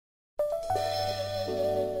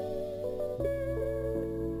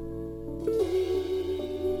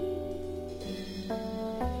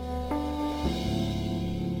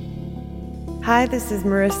Hi, this is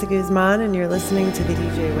Marissa Guzman, and you're listening to the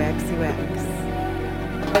DJ Waxy Wax.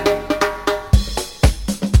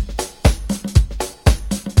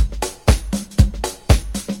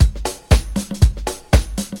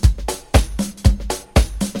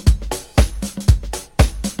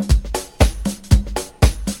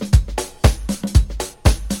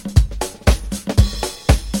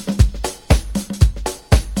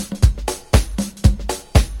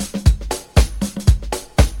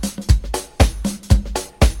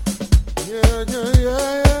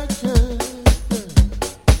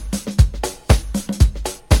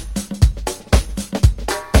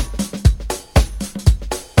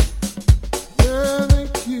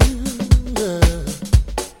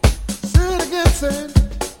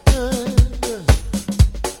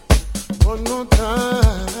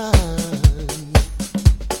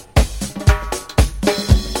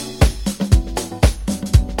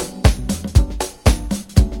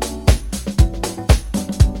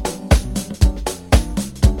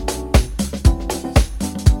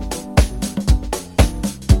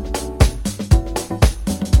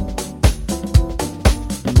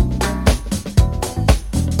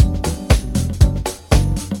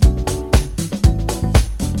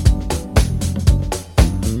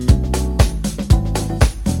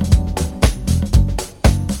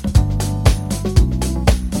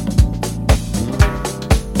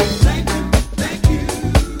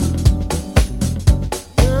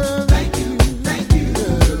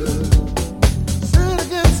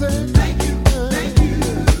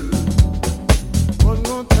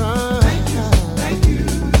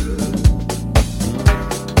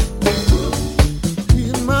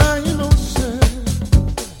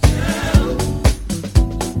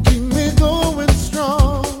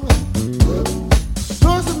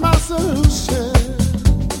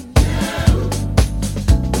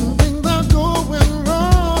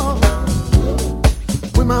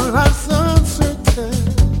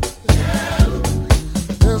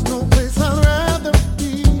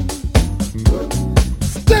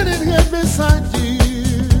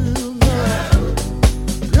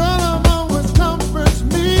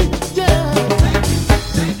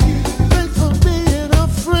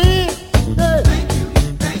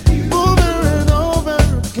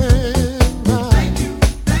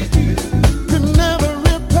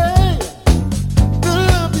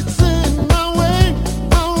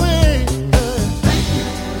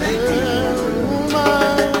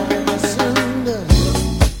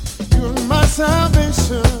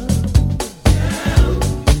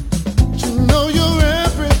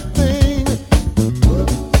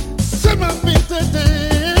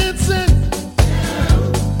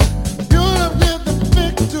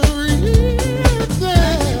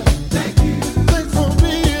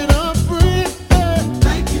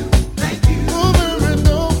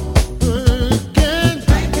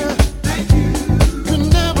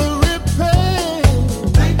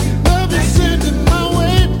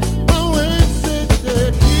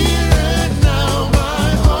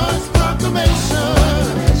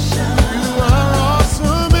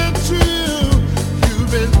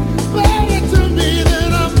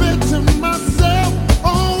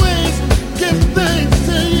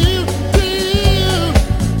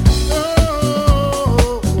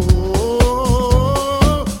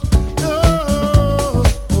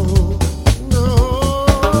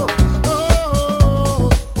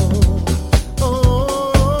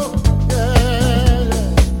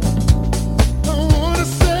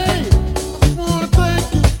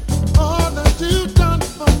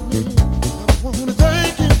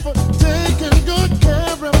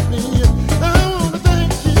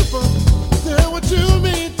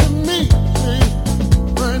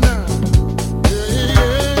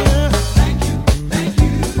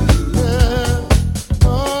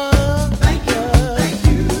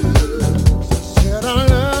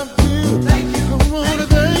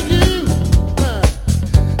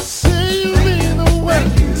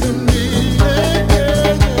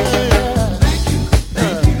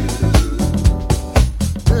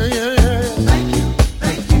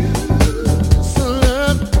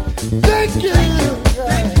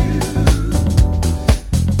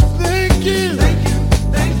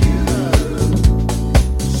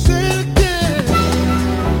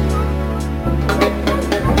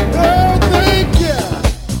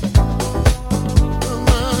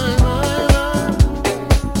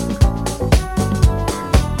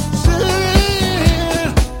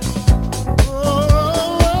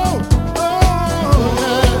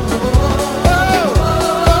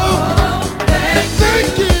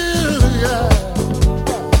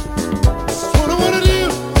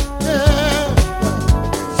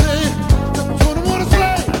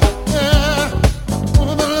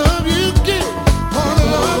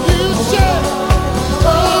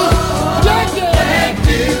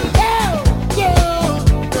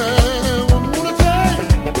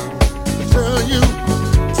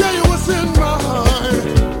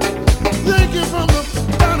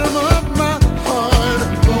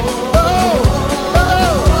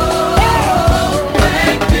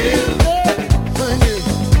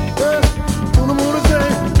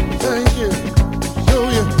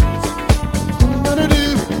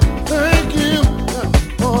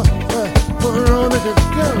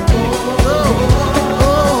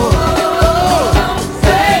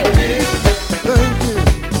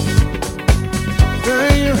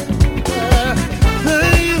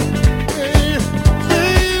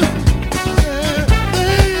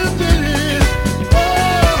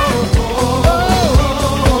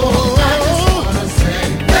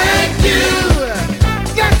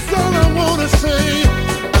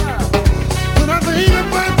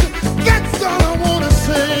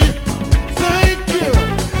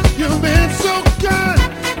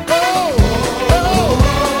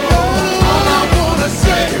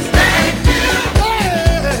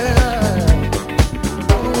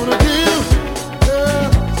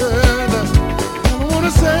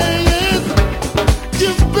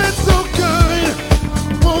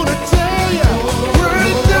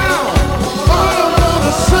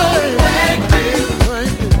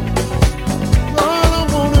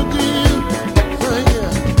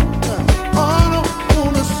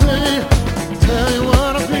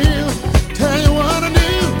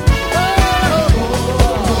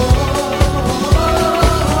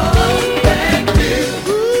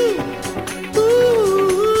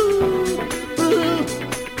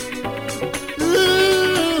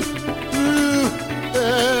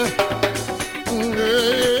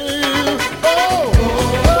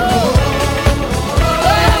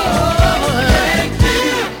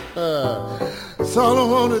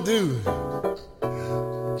 do.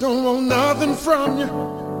 Don't want nothing from you,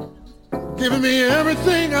 giving me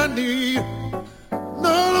everything I need. No,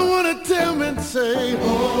 I don't want to tell me and say, oh,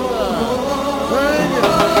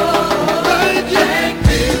 thank you, thank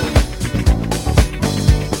you.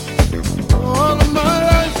 All of my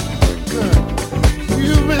life,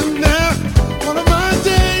 you've been there. One of my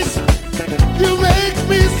days, you make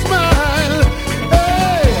me smile.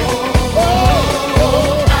 Hey,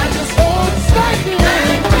 oh, I just want to thank you.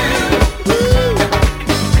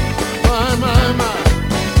 My.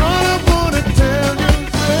 All I want to tell you,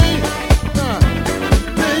 say,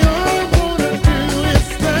 all I want to do is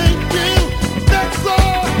thank you. That's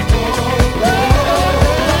all.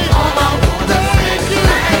 Hey, all I want to thank you.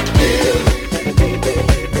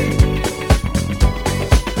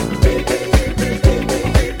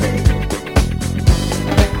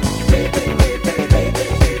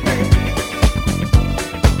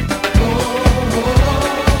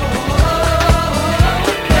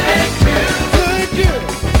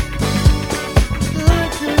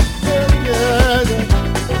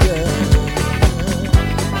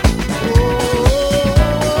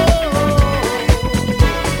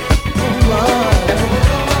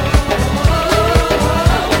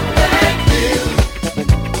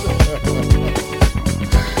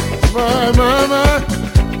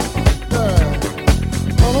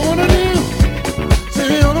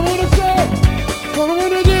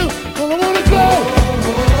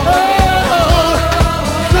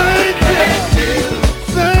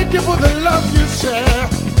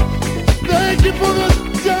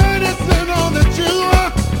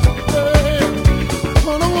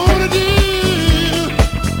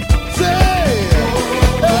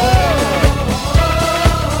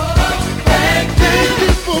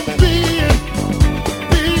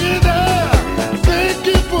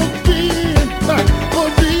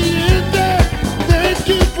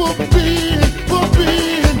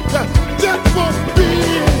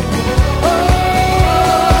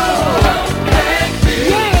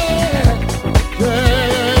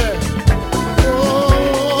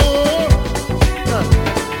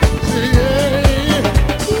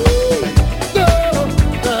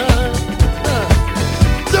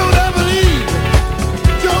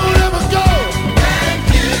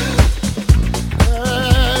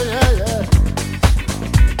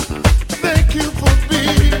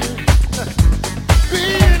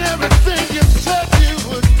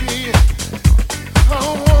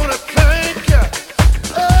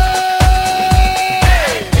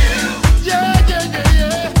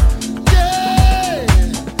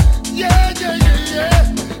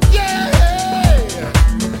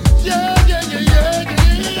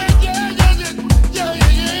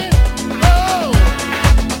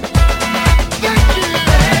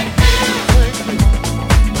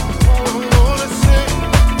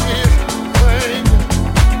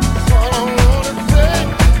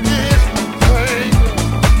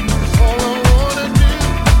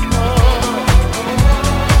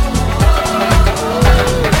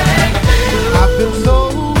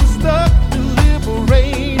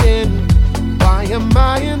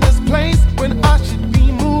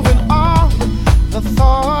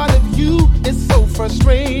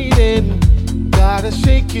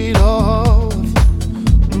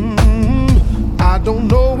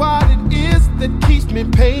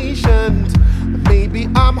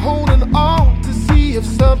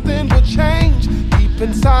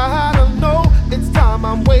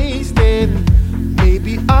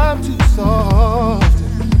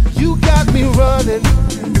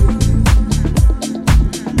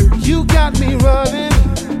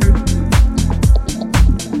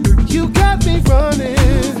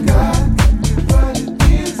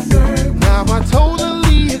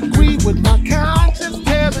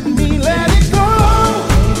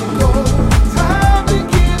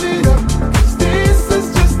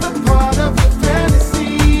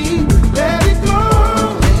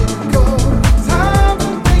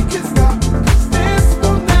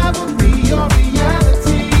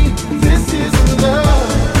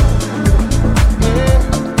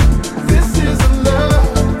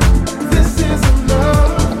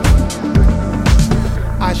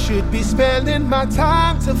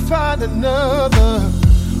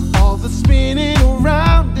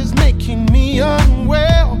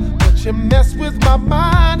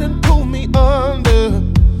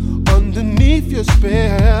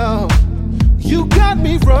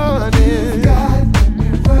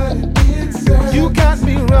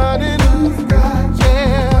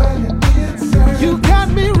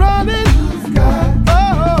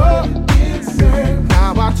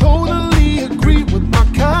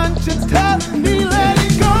 Conscience tells me let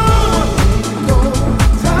it go.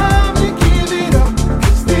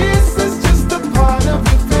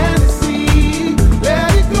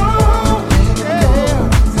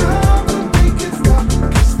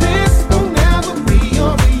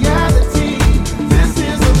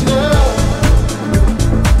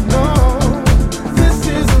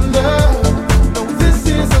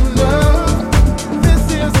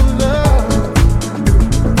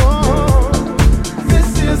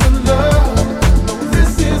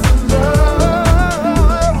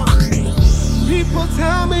 People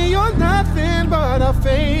tell me you're nothing but a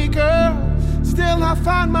faker. Still I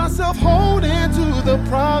find myself holding to the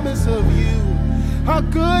promise of you. A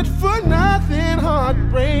good for nothing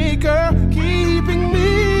heartbreaker, keeping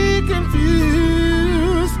me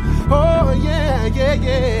confused. Oh yeah, yeah,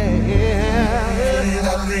 yeah.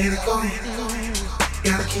 Gotta let it go.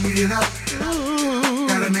 Gotta keep it up.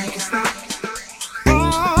 Gotta make it stop.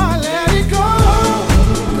 Oh, let it go.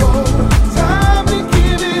 Time to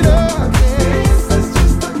give it up. This is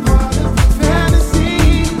just a part of your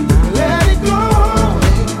fantasy. Let it go.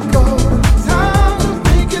 Time to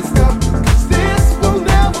make it stop. 'Cause this will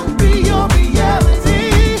never be your reality.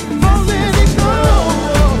 Oh, let it go.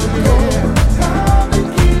 Time to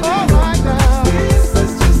give it up. All right now. This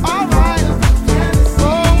is just all right. Fantasy.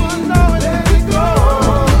 Oh, I know it. Let it go.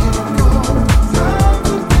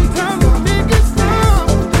 Time to make it stop.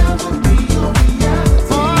 Never be your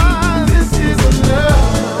reality. Oh, this is a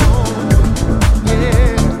love.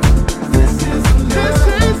 Yeah. This is a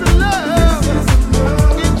love.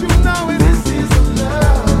 Did you know it? This is a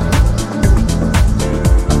love.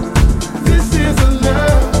 This is a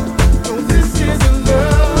love. Oh, this is a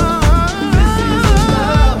love. This is a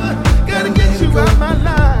love. Gotta get you out my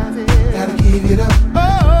life. Yeah. Gotta keep it up.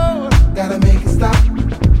 Oh, Gotta make it stop.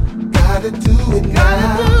 Gotta do it now. gotta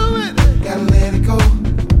do it. Gotta let it go.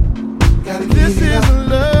 Gotta This keep it is up. a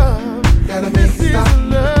love. Gotta This make it is stop. a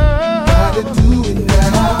love. Gotta do it now.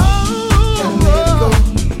 Gotta let it go.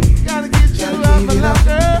 Gotta get you Gotta out keep my it life, up.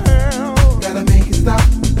 girl. Gotta make it stop.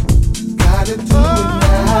 Gotta do it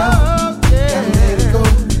now. Gotta let it go.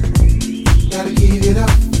 Gotta keep it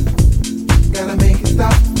up. Gotta make it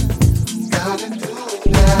stop. Gotta do it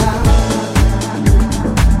now.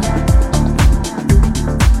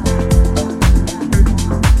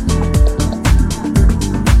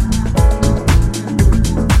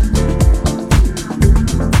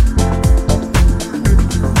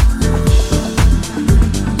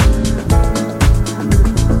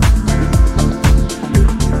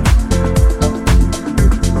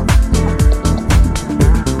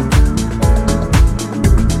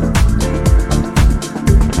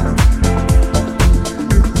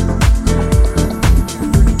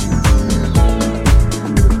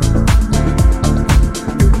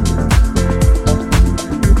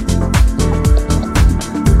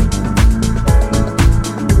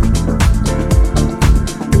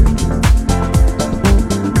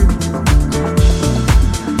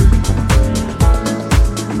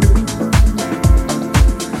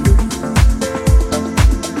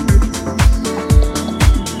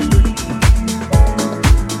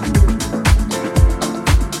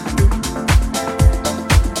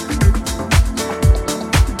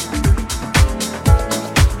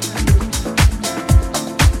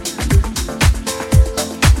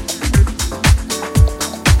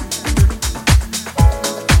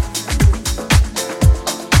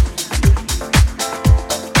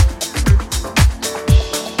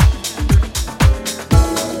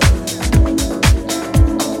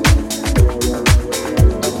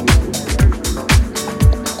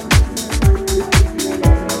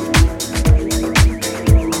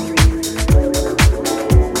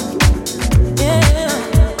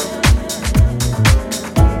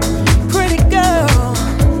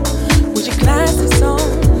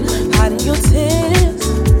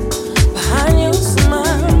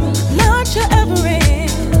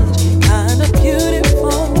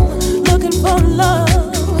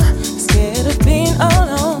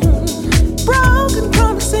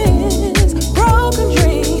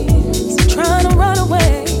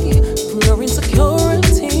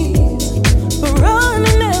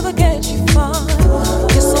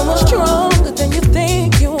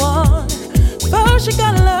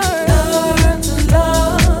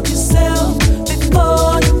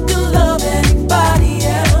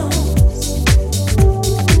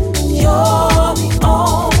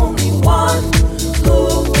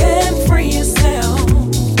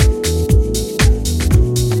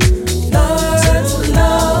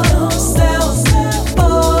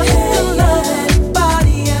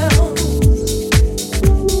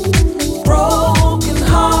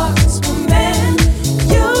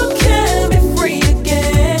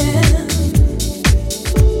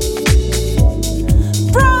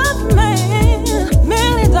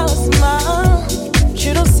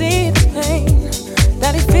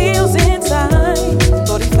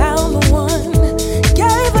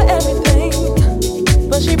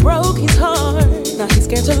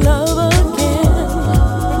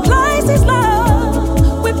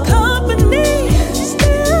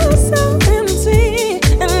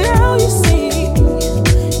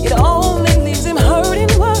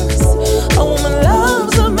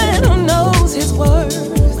 His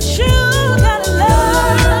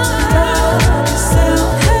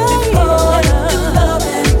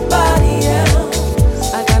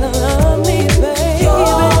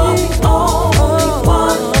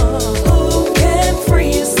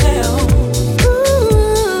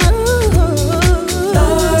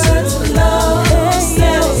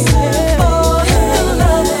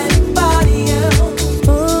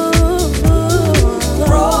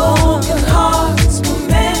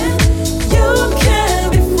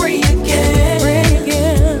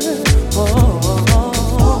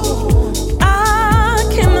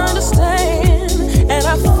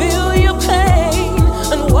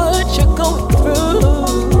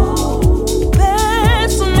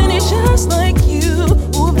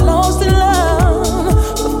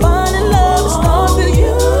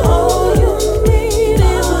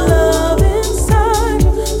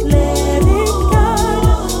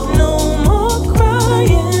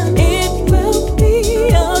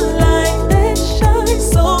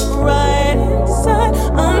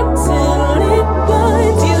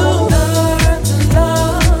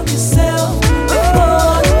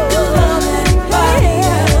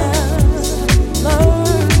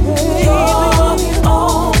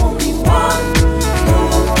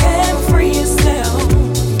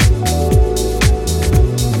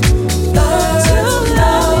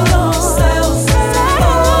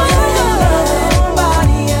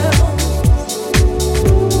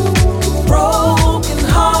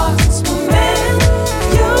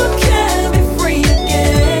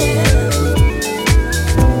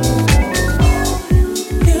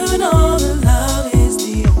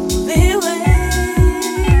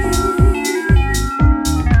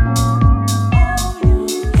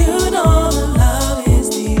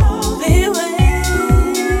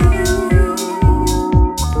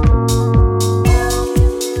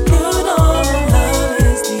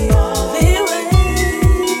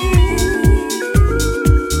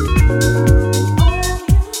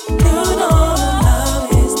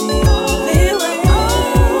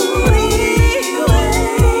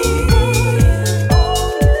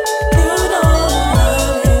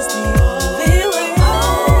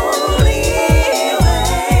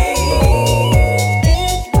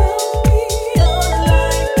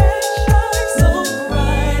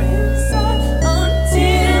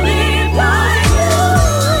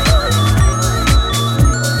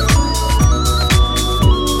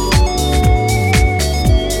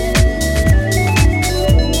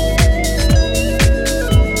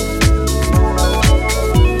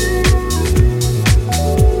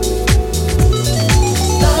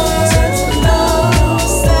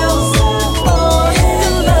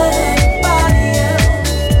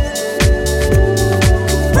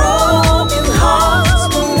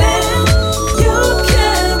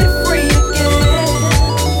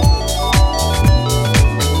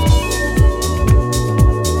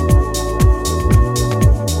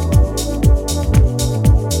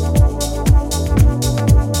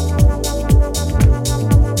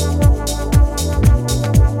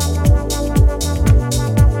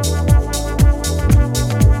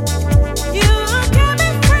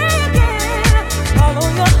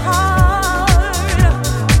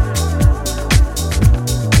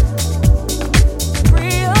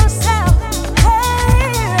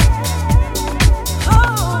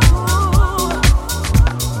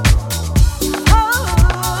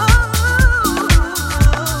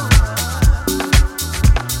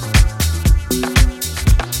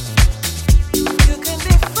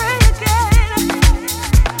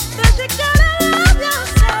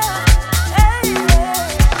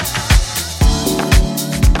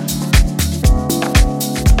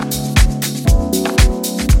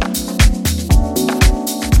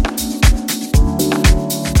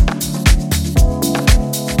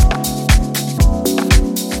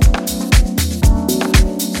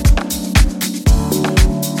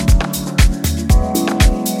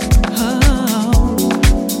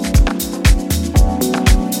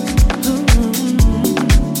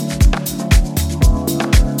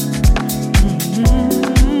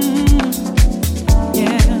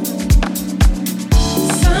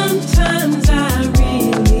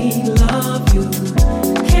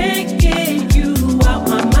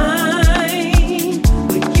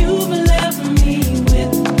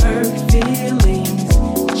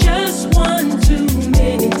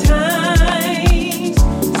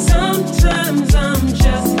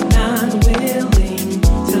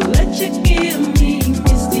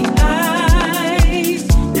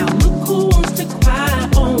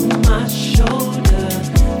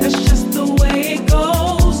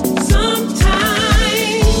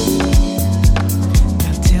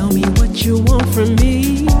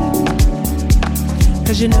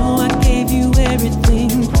 'Cause you know I gave you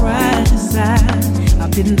everything pride desire.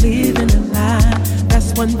 I've been living a lie.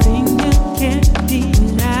 That's one thing you can't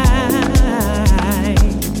deny.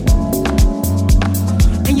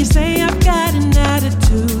 And you say I've got an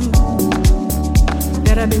attitude,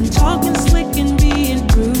 that I've been talking slick and being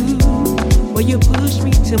rude. Well, you push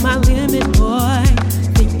me to my limit, boy.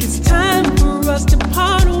 Think it's time for us to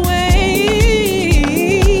part ways.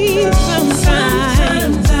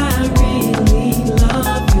 Sometimes I really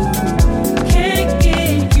love you. Can't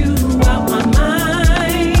get you out my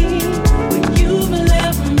mind. But you've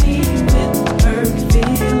left me with hurt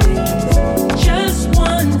feelings. Just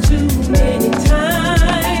one too many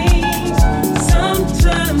times.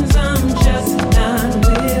 Sometimes I'm just not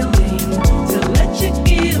willing to let you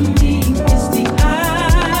give me misty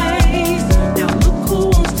eyes. Now look who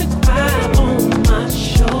wants to cry on my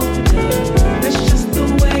shoulder.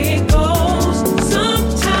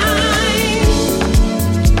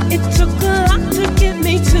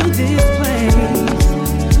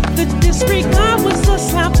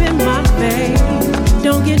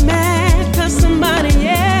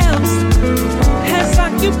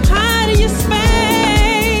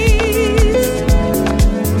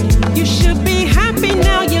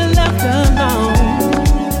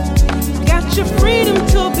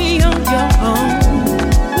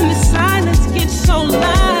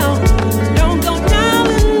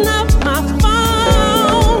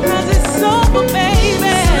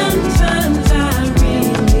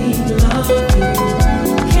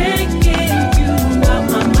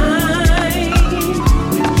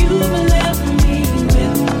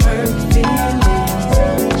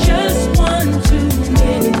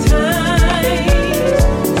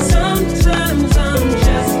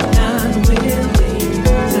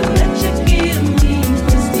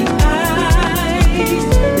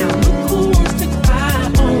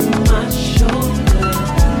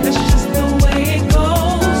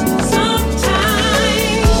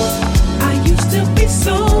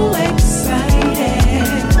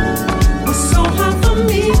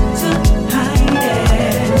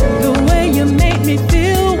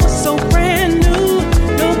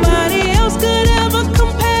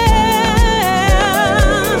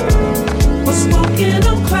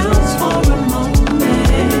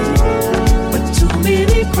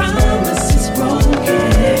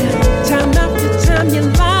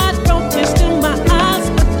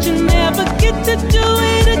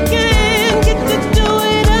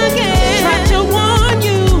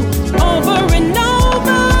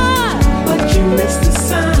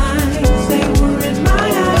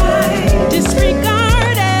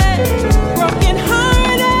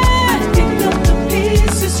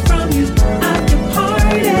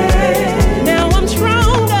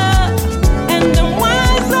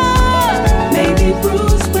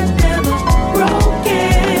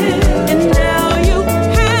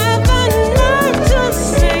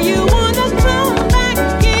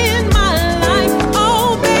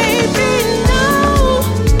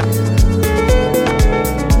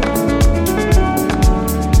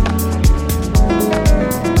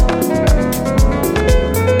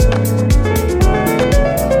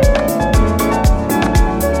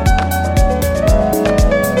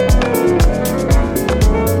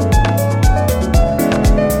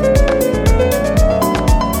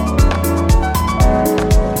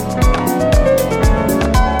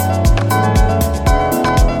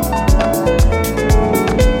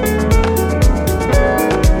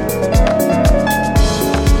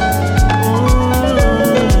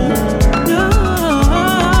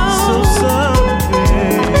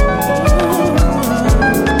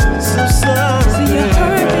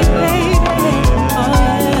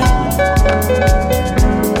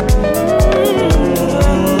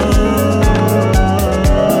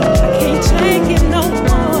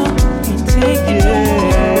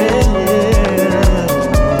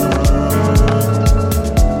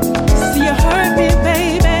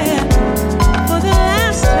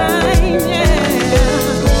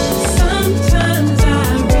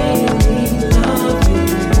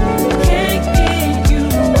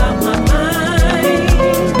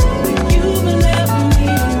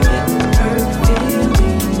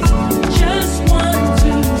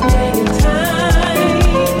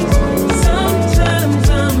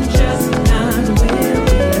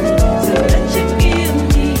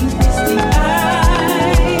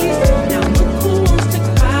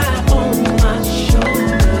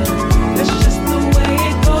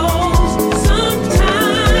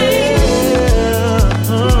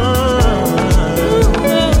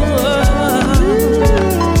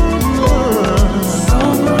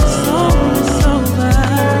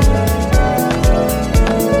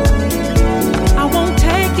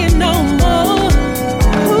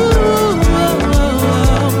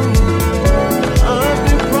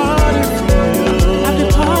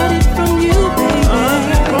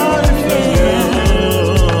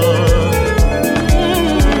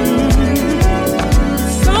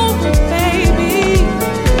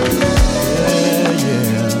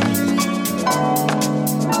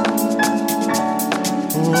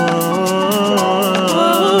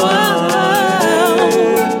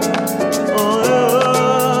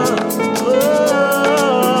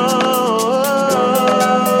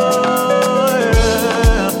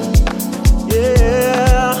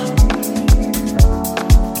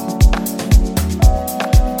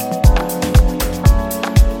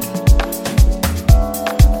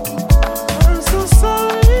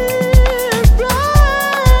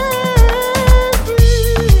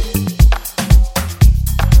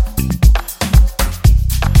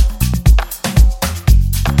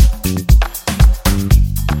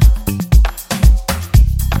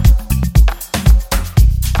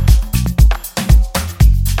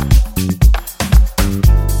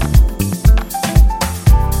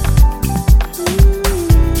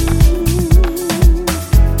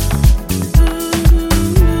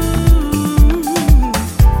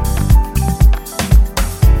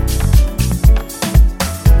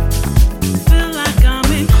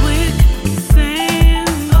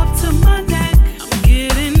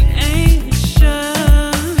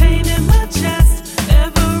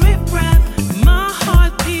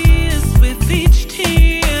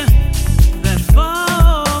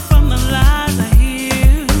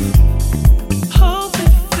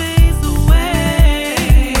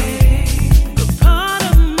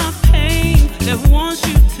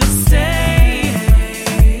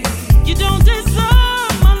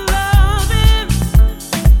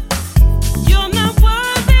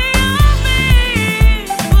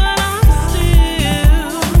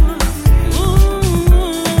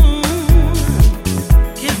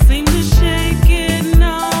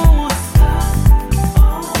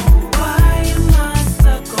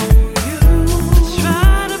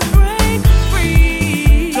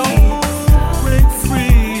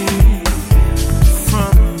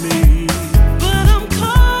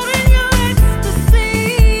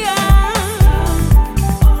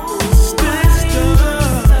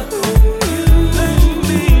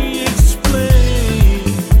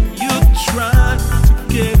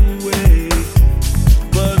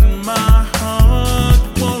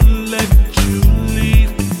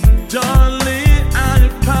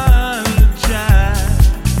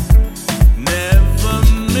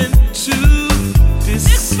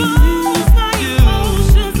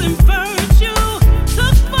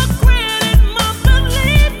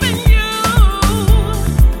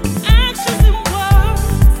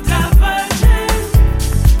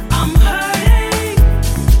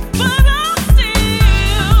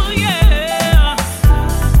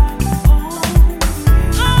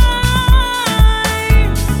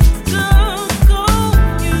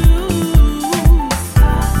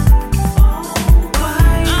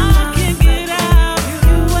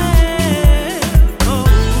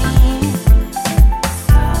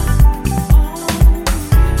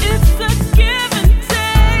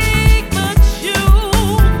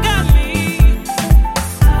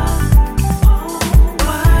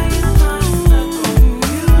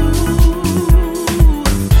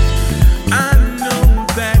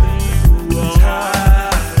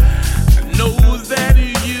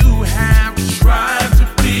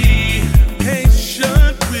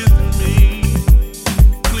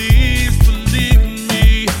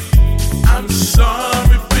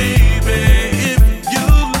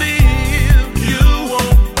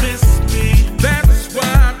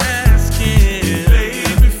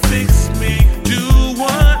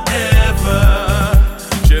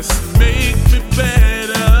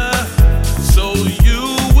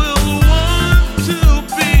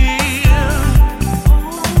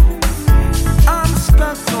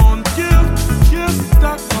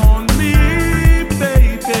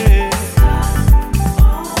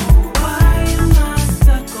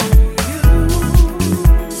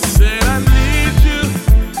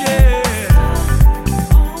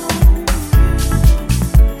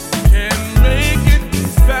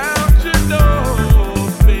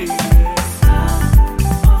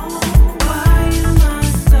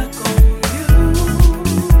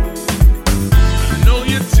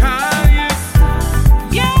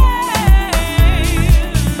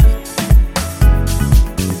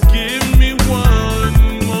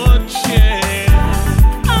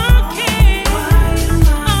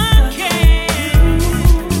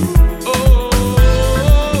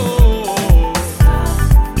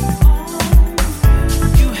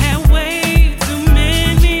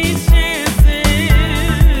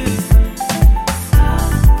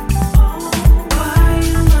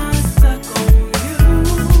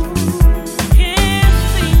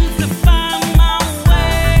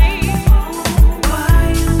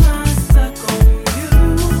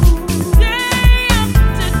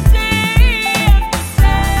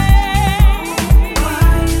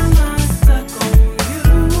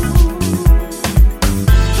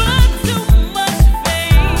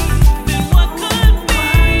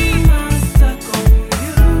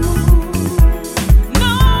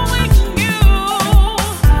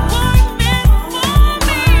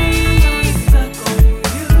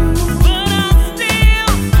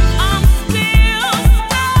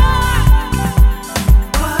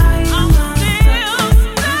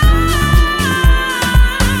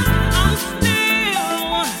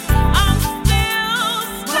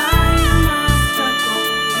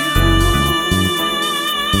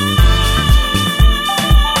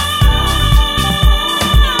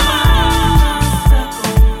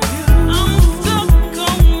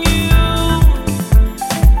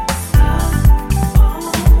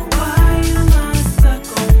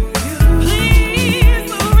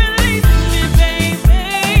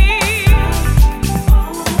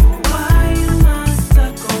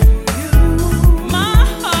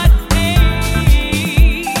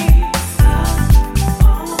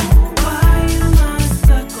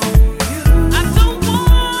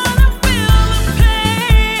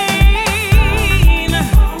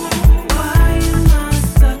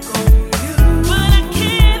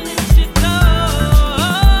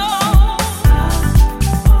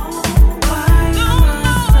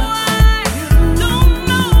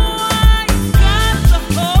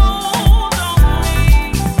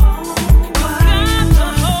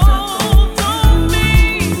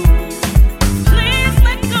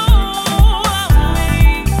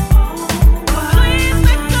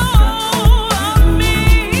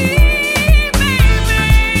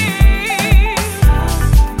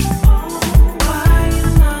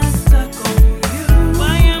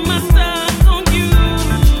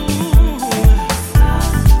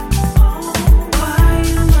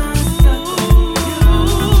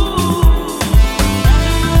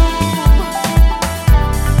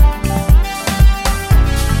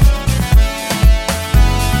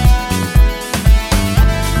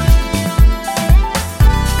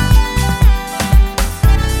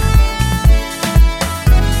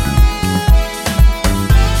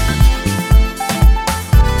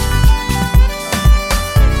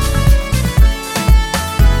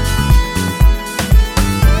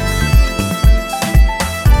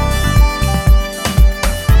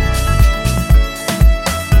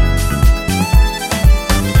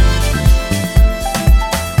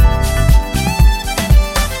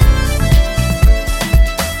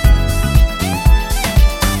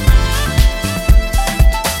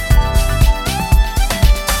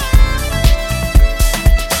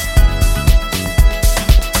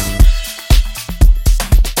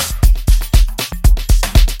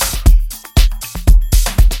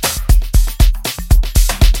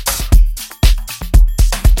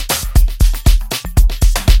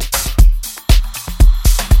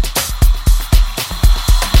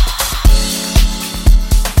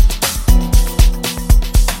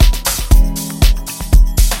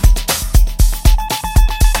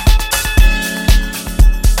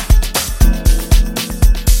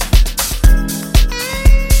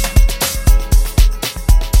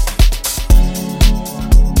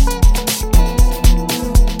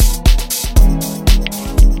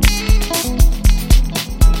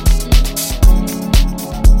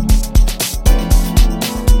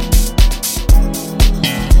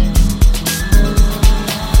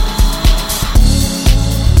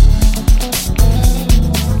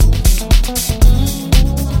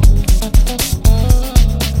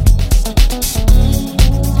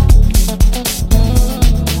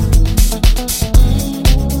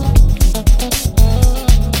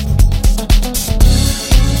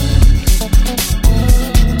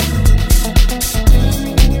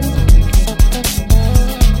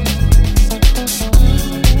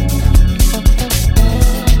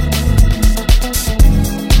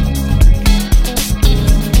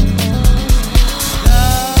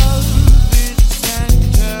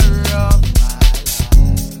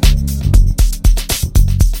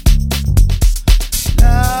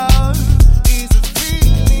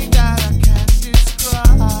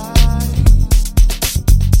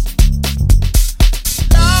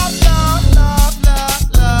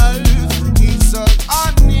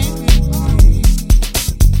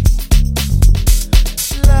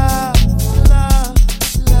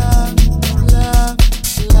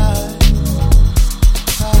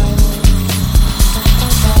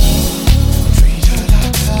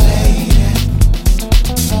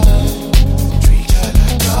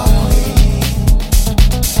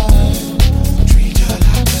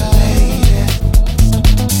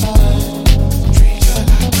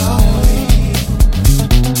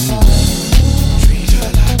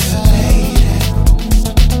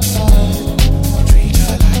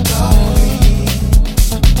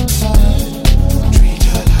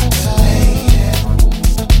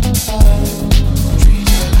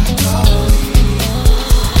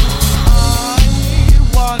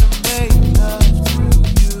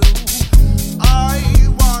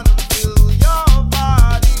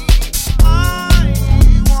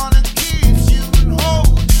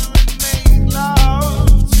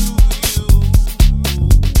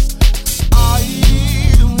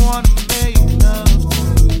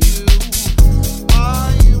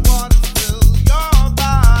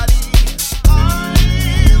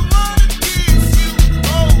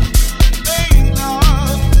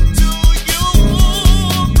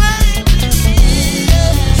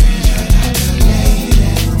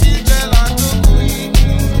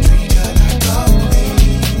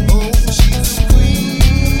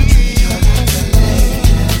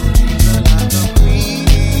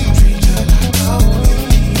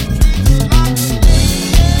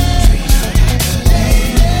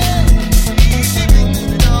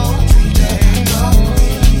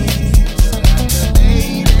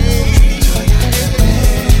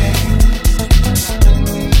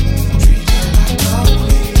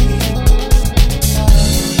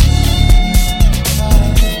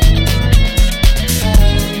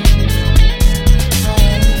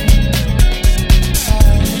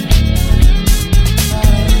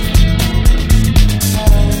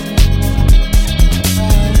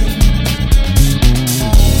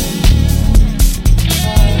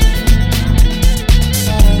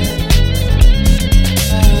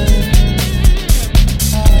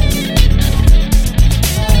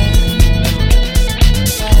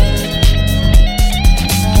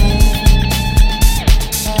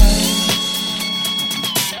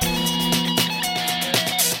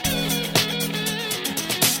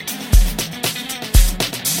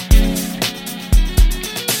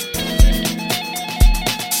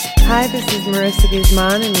 Hi, this is Marissa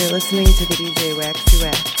Guzman, and you're listening to the DJ Waxy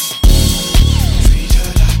Wax.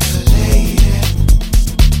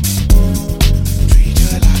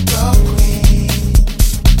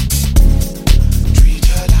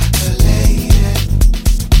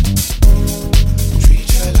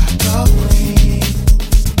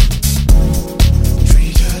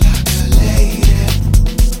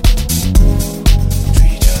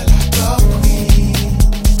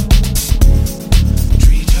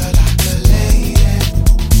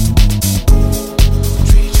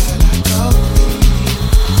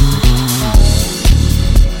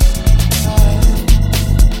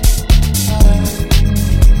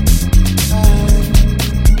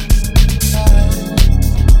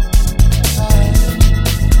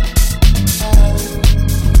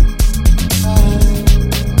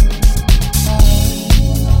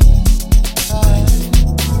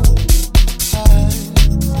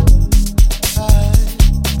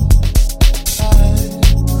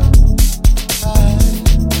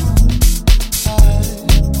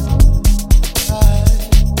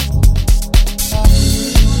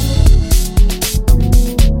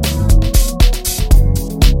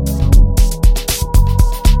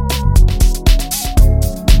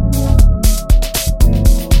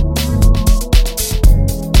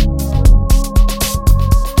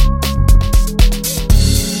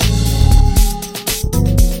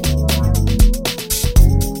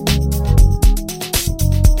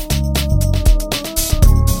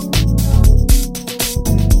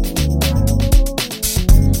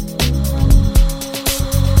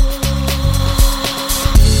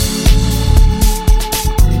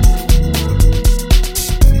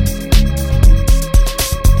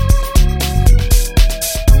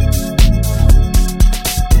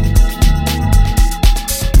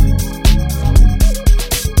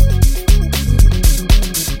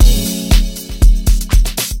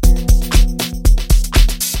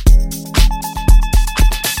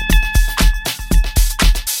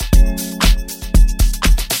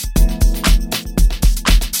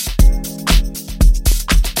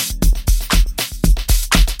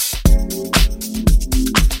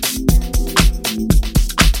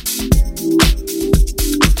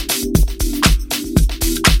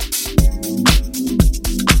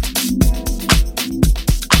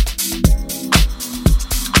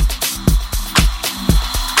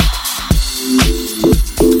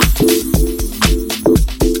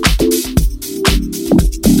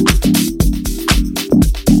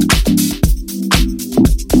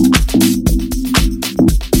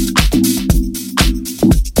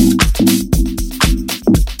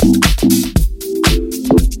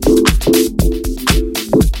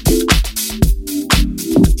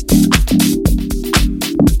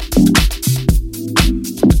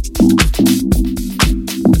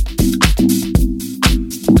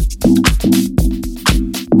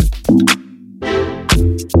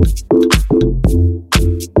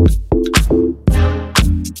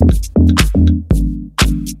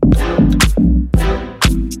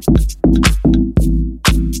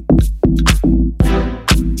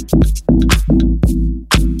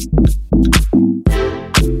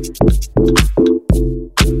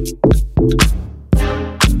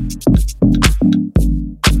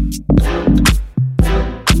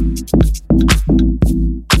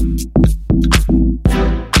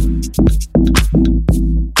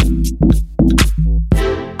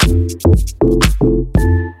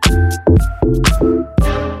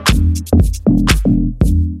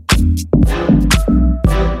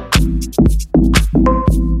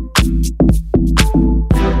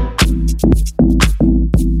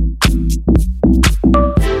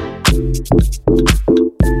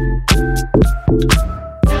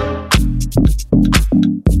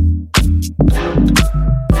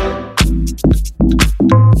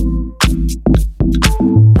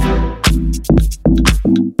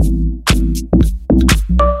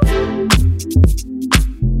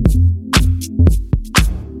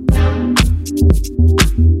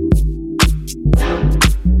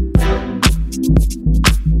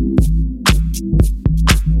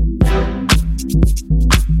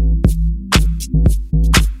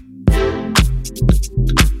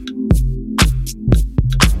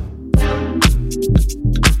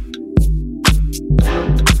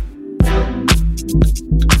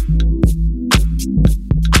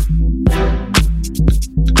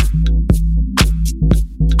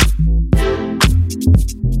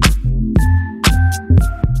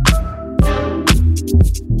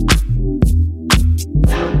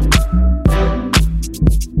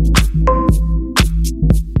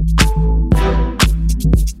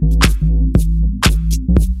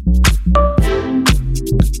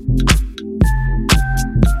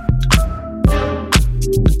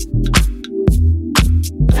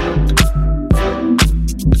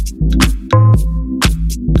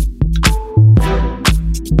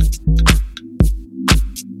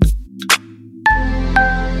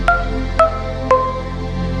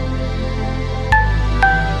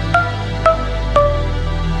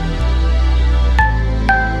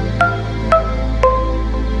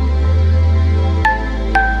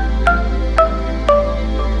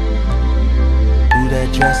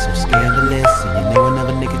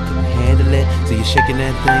 So you're shaking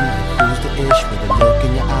that thing like who's the ish with a look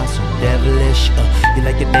in your eyes so devilish. You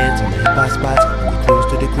like to dance on the hip hop spots when you cruise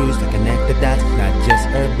to the cruise like connect the dots. Not just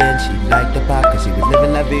urban, she liked the pop cause she was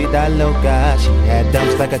living la vida loca. She had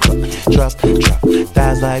dumps like a truck,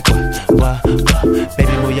 thighs like what,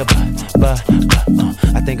 baby move your butt.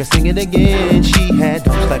 I think I sing it again. She had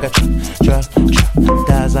dumps like a truck,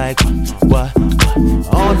 thighs like what,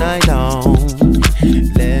 all night long.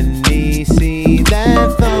 Let me see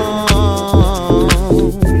that thong,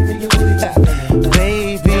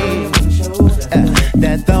 baby.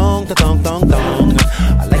 That thong.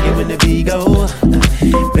 I like it when the beat go,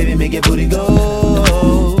 baby, make your booty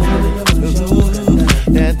go.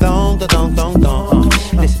 That thong.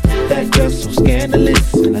 Listen, that girl's so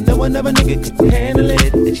scandalous, and I know another nigga could handle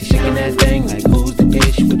it. And she shaking that thing like who's the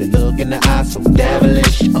ish with a look in the eye so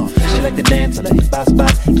devilish. She like to dance on the hip hop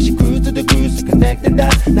spots, and she cruise to the cruise to connect the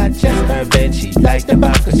dots. Not just urban, she liked the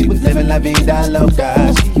pop cause she was living la vida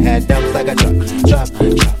loca. She had dumps like a truck,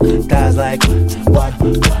 thighs like what,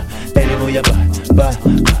 baby move your butt.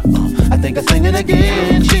 I think I sing it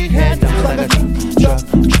again. She had dumps like a truck,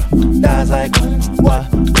 thighs like what,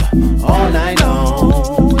 all night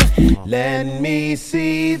long. Let me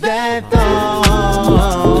see that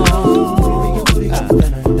thong,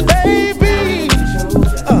 baby.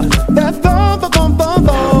 That thong.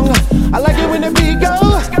 I like it when the beat go,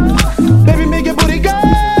 baby, make your booty go.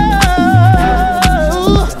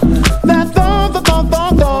 That thong,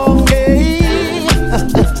 yeah.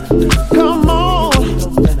 Come on,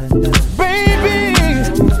 baby.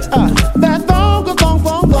 That thong,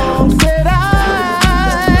 said I.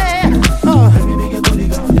 Alright,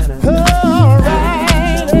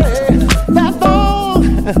 that thong.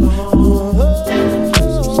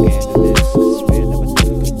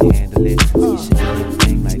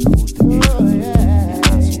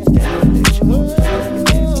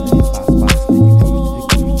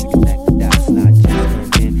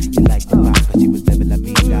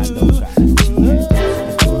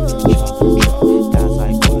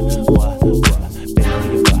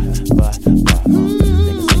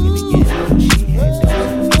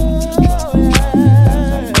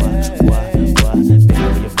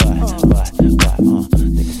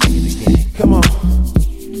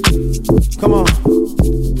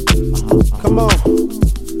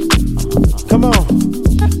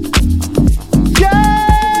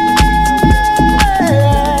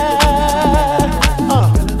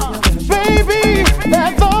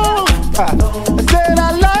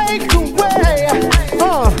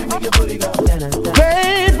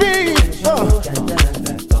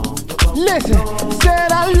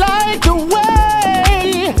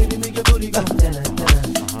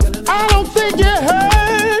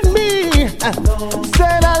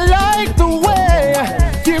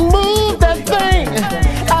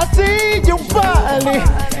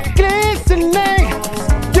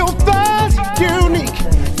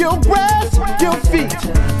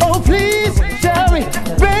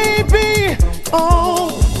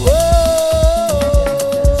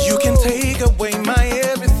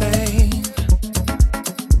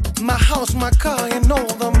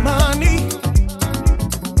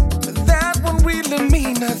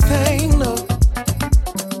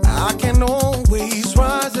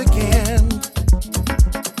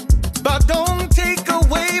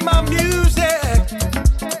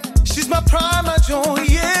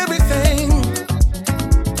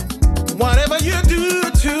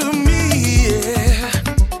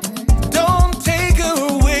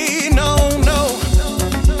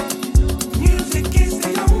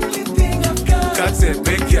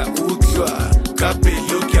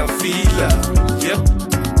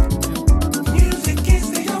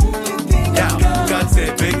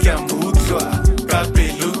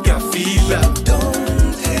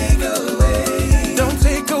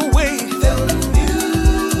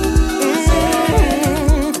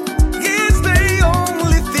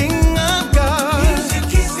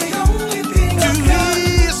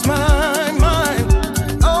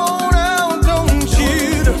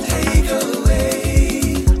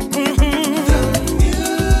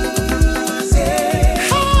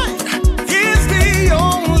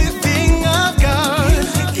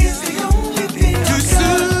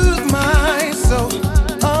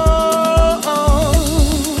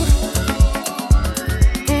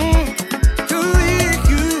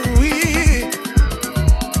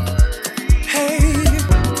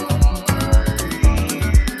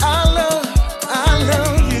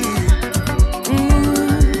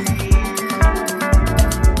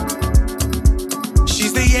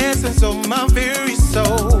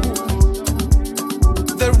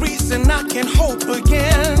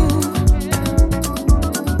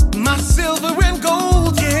 silver and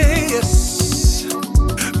gold, yes.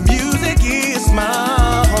 Music is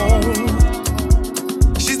my home.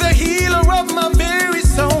 She's the healer of my very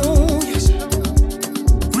soul, yes.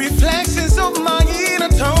 Reflections of my inner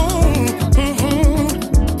tone.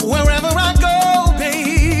 Wherever I go,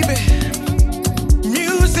 baby,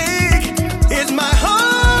 music is my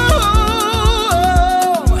home.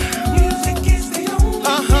 Music is the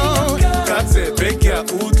only Katse beka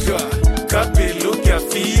utra, kapelo kya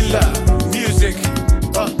fila. Music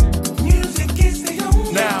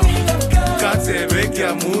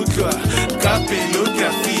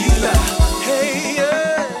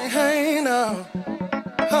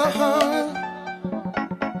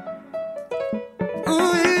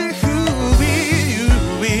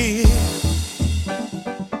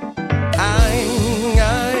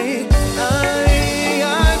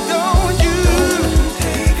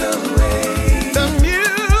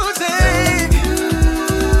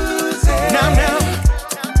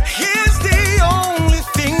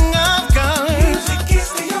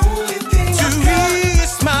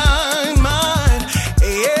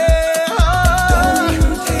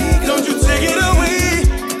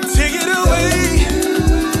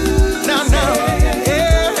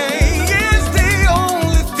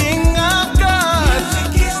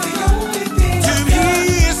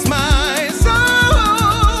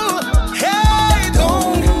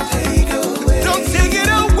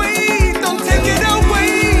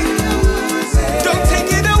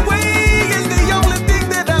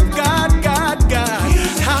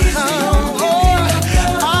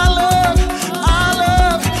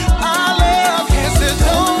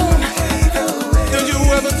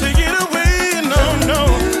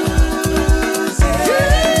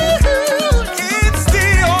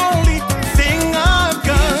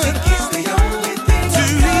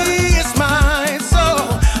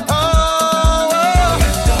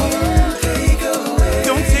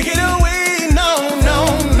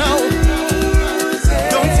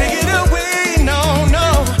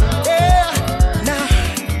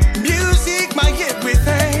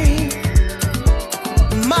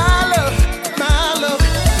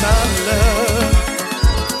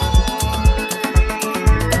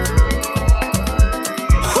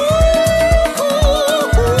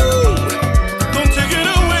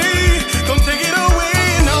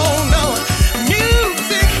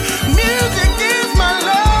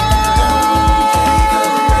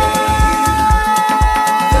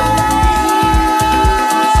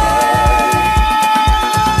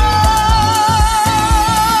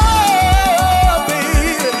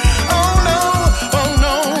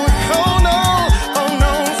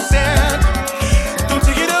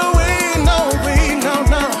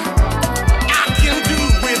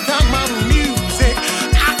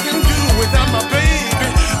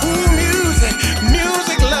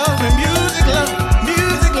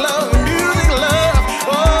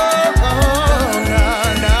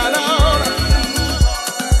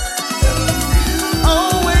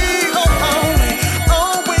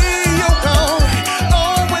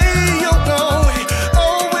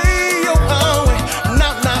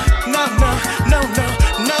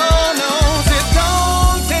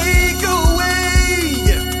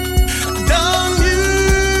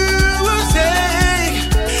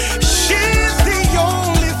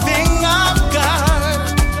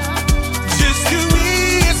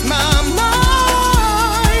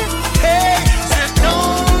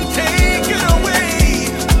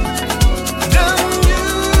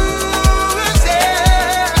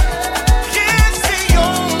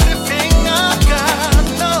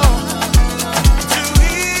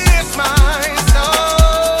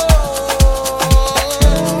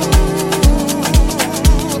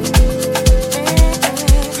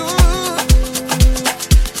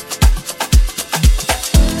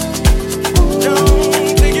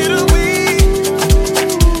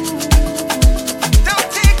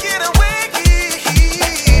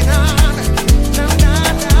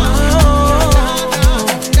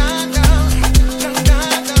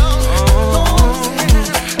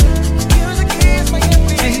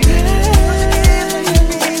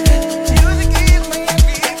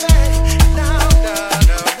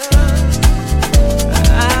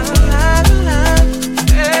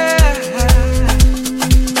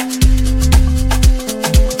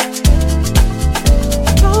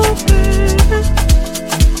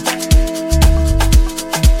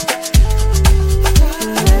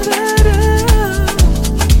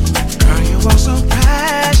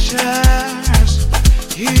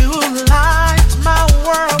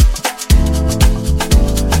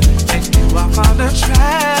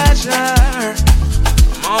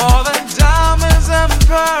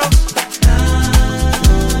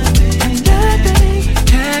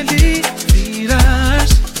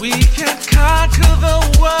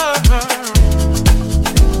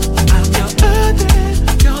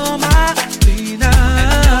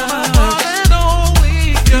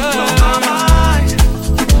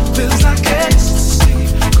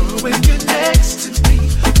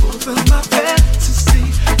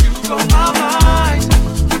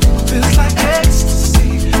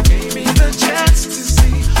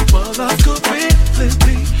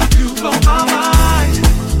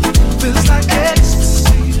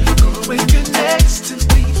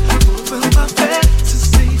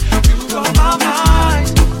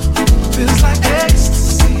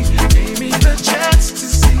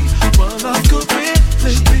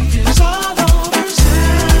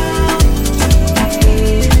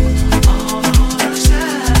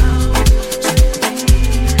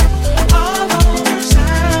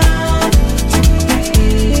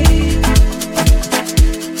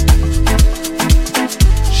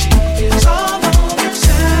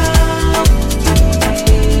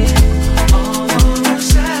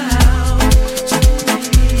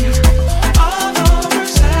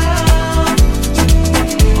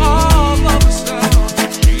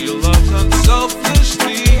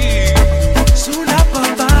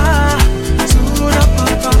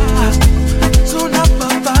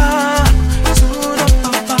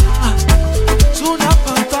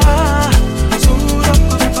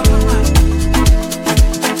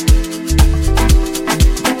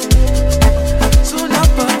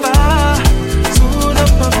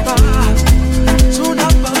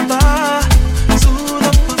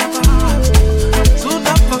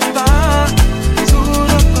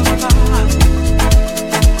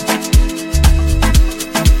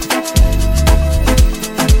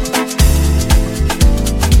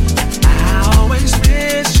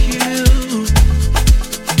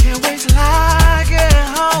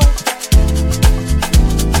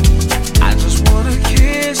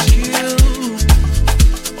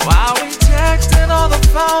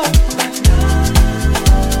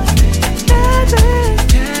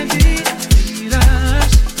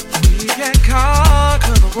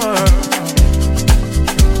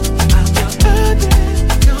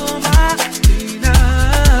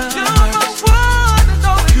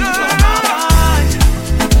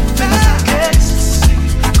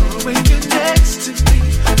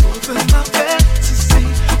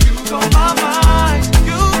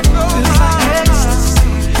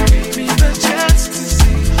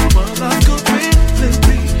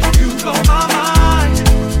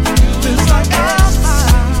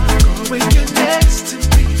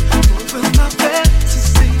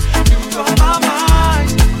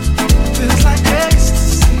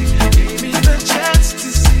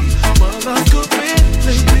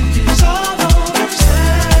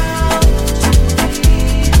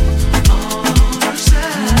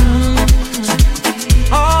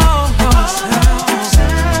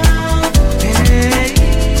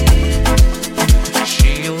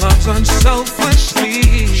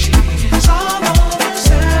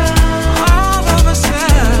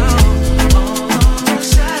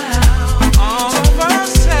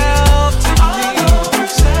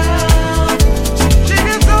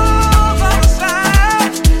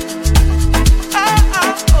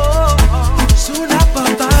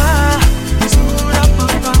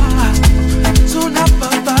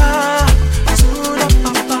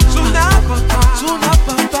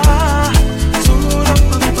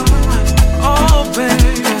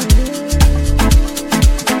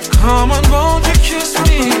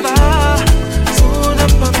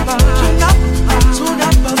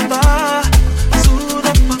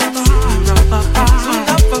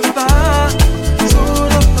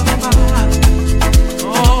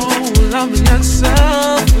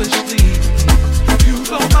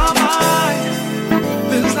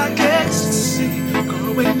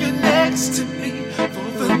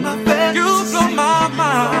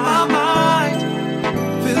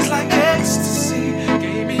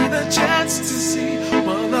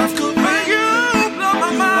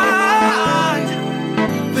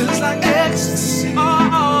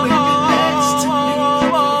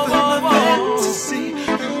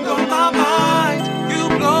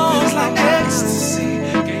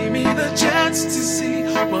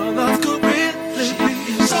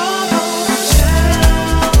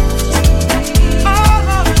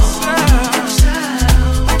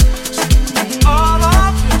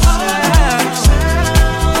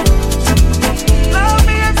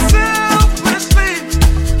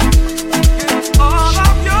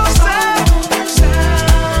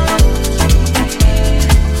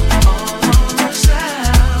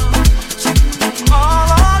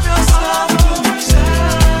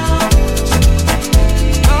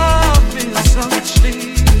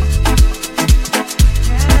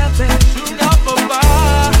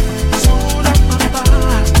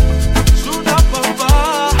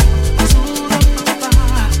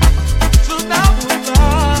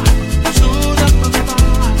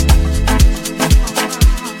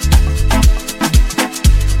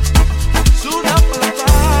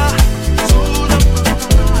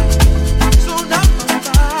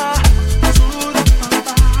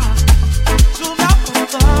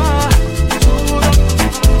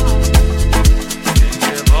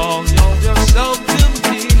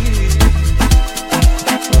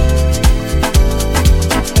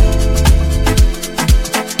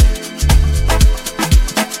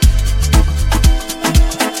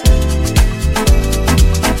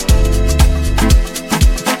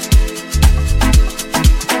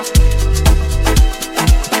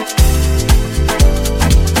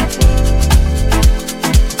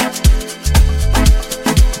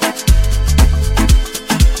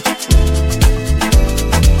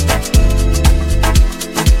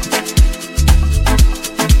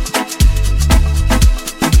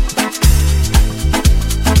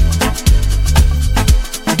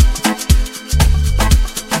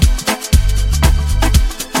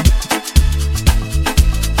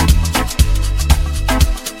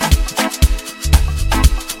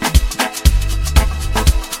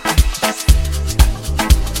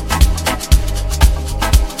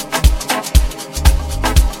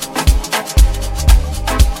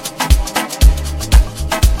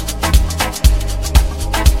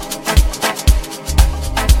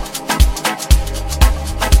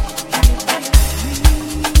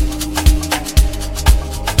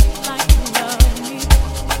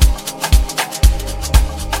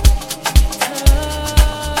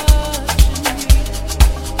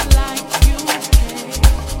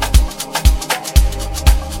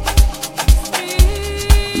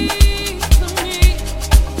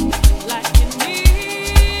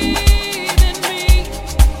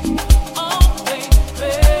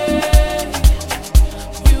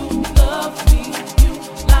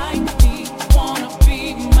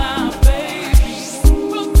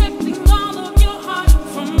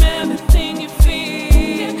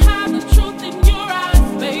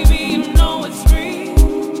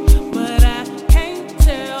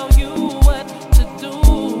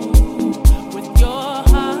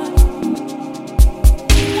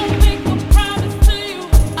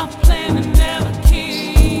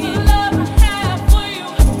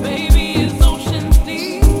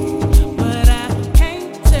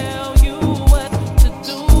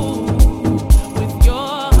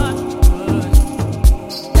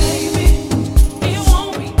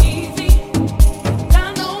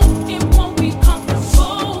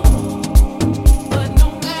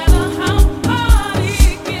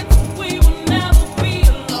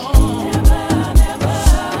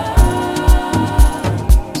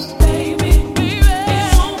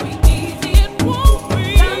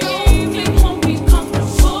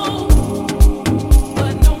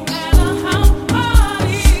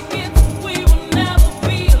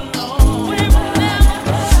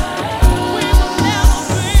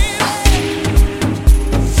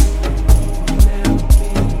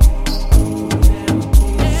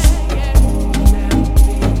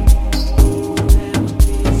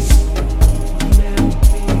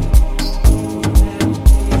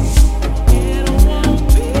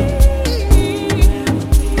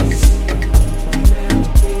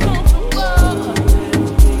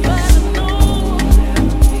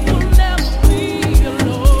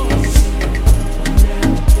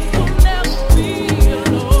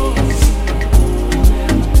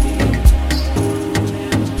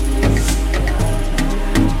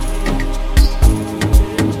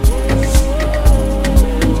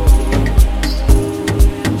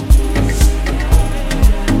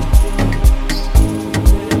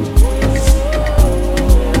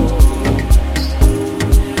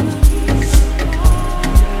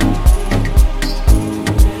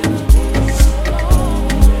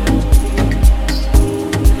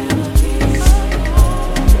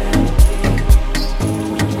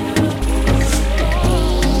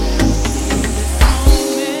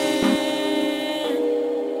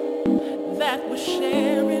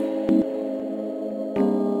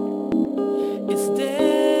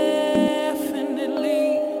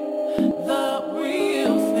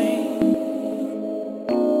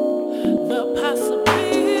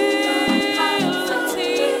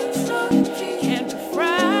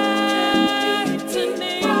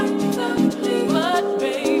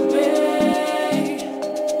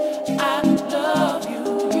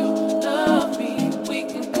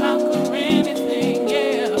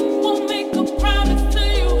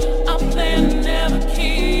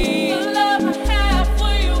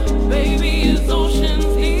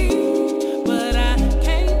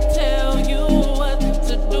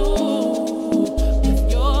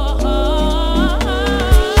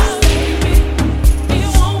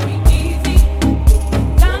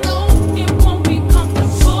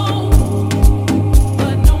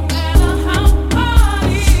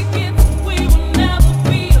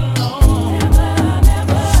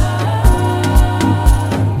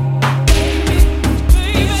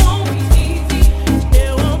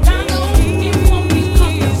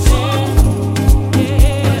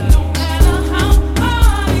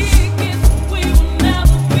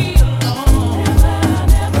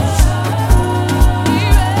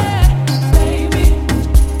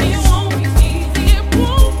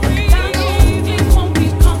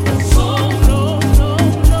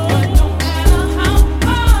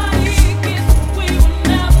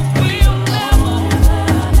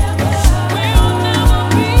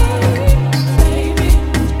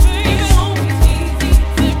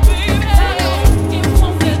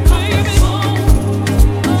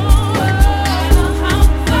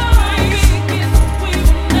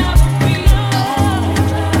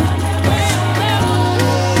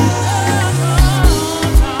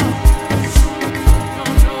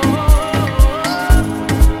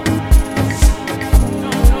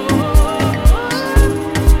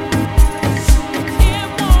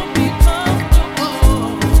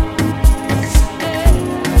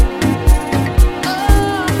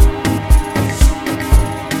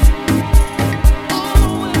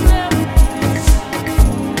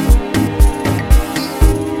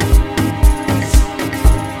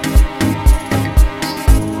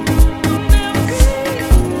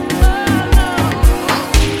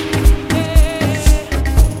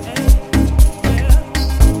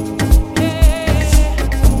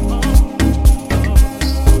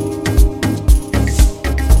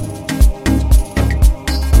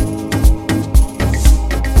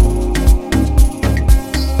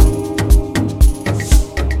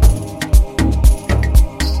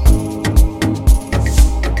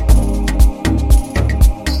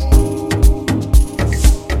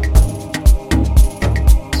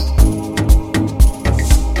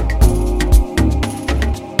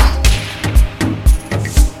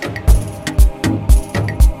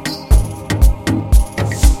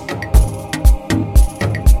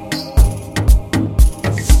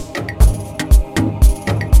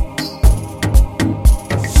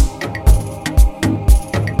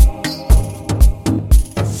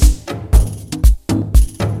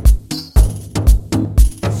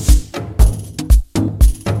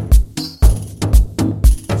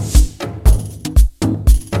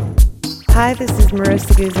Hi, this is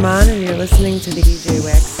Marissa Guzman, and you're listening to the DJ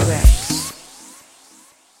Wax Wax.